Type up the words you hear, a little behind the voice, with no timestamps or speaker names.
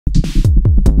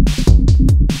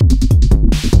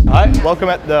Hi, welcome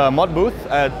at the mod booth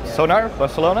at Sónar,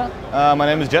 Barcelona. My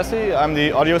name is Jesse, I'm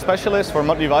the audio specialist for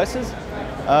mod devices.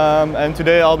 And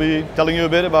today I'll be telling you a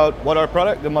bit about what our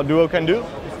product, the Mod Duo, can do.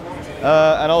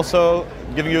 And also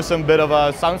giving you some bit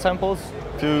of sound samples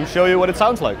to show you what it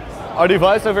sounds like. Our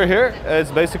device over here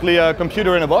is basically a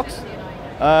computer in a box.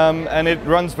 And it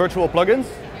runs virtual plugins.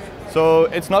 So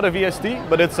it's not a VST,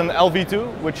 but it's an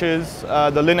LV2, which is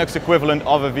the Linux equivalent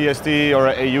of a VST or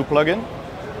an AU plugin.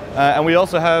 And we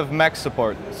also have Max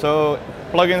support. So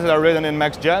plugins that are written in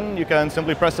Max Gen, you can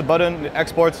simply press a button, it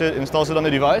exports it, installs it on the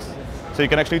device. So you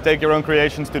can actually take your own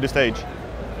creations to the stage.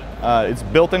 It's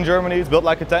built in Germany, it's built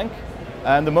like a tank.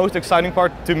 And the most exciting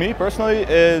part to me personally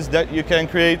is that you can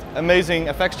create amazing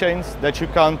effects chains that you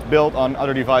can't build on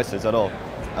other devices at all.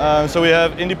 So we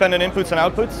have independent inputs and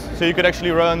outputs, so you could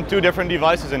actually run two different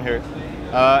devices in here.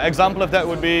 Example of that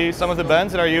would be some of the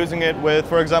bands that are using it with,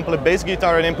 for example, a bass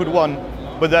guitar in input 1,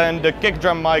 but then the kick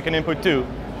drum mic in input 2.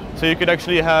 So you could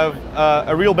actually have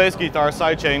a real bass guitar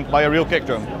sidechained by a real kick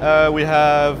drum. We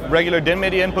have regular DIN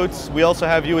MIDI inputs, we also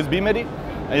have USB MIDI,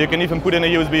 and you can even put in a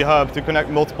USB hub to connect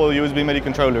multiple USB MIDI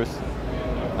controllers.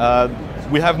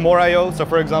 We have more I/O, so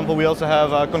for example we also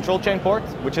have a control chain port,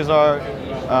 which is our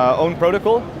own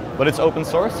protocol, but it's open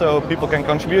source so people can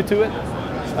contribute to it.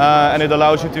 And it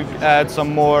allows you to add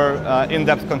some more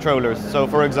in-depth controllers. So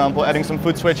for example adding some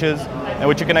foot switches, in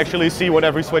which you can actually see what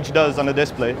every switch does on the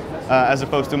display, as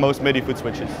opposed to most MIDI foot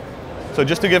switches. So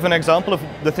just to give an example of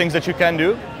the things that you can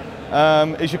do,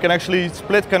 is you can actually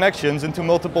split connections into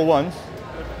multiple ones.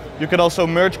 You can also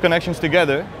merge connections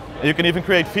together, and you can even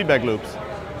create feedback loops.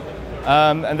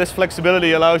 And this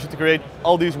flexibility allows you to create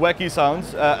all these wacky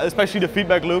sounds, especially the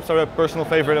feedback loops are a personal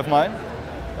favorite of mine.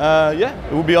 Yeah,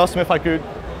 it would be awesome if I could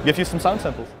give you some sound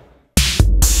samples.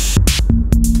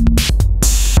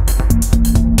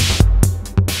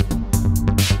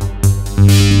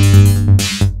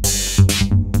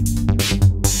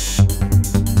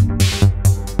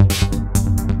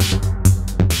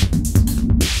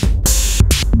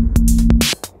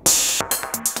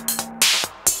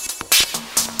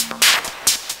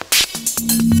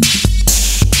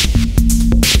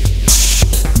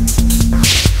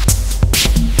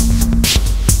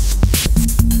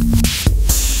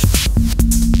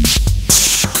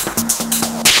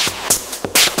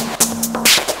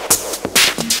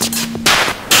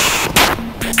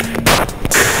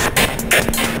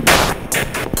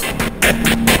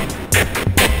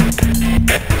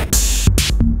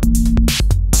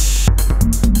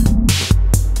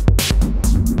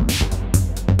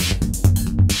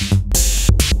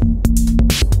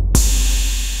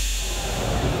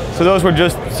 So those were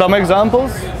just some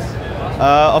examples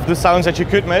of the sounds that you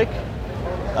could make.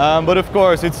 But of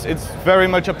course, it's very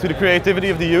much up to the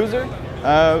creativity of the user.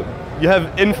 You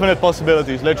have infinite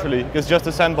possibilities, literally. It's just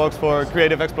a sandbox for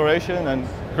creative exploration and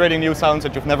creating new sounds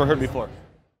that you've never heard before.